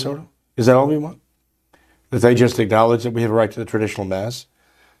the Novus Ordo? Is that all we want? That they just acknowledge that we have a right to the traditional Mass?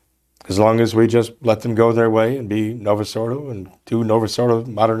 As long as we just let them go their way and be Novus Ordo and do Novus Ordo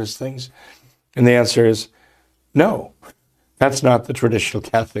modernist things? And the answer is no. That's not the traditional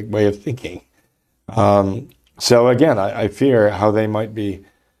Catholic way of thinking. So again, I fear how they might be,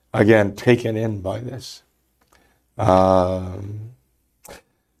 again, taken in by this.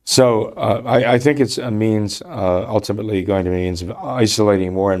 So I think it's a means, ultimately going to be a means of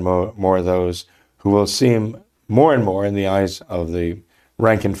isolating more and more of those who will seem more and more in the eyes of the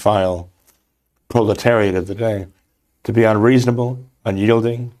rank and file proletariat of the day to be unreasonable,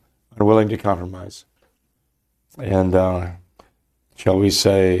 unyielding, unwilling to compromise. And shall we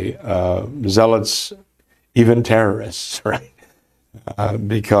say, zealots, even terrorists, right?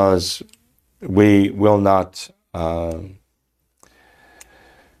 Because we will not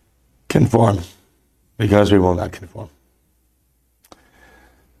conform, because we will not conform.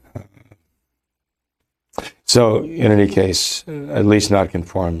 So, in any case, at least not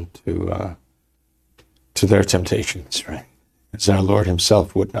conform to their temptations, right? As our Lord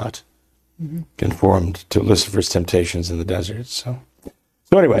himself would not conform to Lucifer's temptations in the desert. So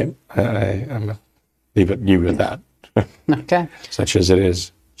anyway, I'm leave you with that. Okay. Such as it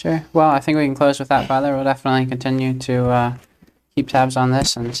is. Sure. Well, I think we can close with that, Father. We'll definitely continue to keep tabs on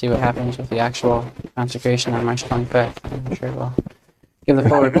this and see what happens with the actual consecration on March 25th. I'm sure we'll give the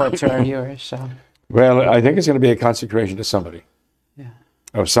full report to our viewers. So. Well, I think it's going to be a consecration to somebody. Yeah.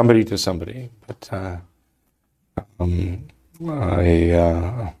 Or somebody to somebody. But I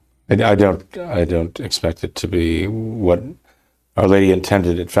don't expect it to be what Our Lady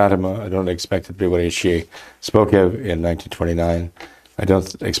intended at Fatima. I don't expect it to be what she spoke of in 1929. I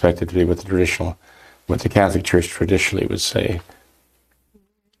don't expect it to be what the Catholic Church traditionally would say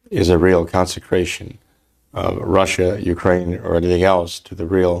is a real consecration of Russia, Ukraine, or anything else to the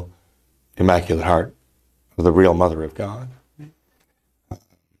real Immaculate Heart of the real Mother of God.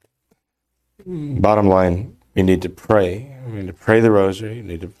 Bottom line, we need to pray. We need to pray the Rosary. We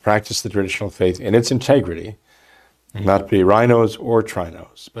need to practice the traditional faith in its integrity, not to be rhinos or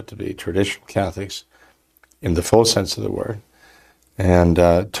trinos, but to be traditional Catholics in the full sense of the word, and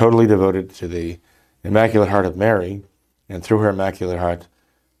totally devoted to the Immaculate Heart of Mary, and through her Immaculate Heart,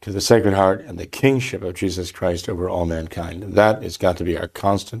 to the Sacred Heart and the kingship of Jesus Christ over all mankind. That has got to be our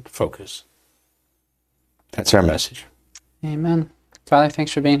constant focus. That's our message. Amen. Father,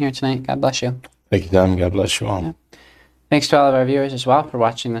 thanks for being here tonight. God bless you. Thank you, Tom. God bless you all. Yeah. Thanks to all of our viewers as well for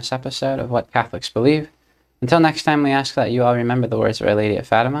watching this episode of What Catholics Believe. Until next time, we ask that you all remember the words of Our Lady of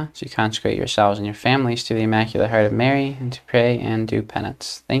Fatima to consecrate yourselves and your families to the Immaculate Heart of Mary and to pray and do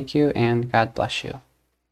penance. Thank you, and God bless you.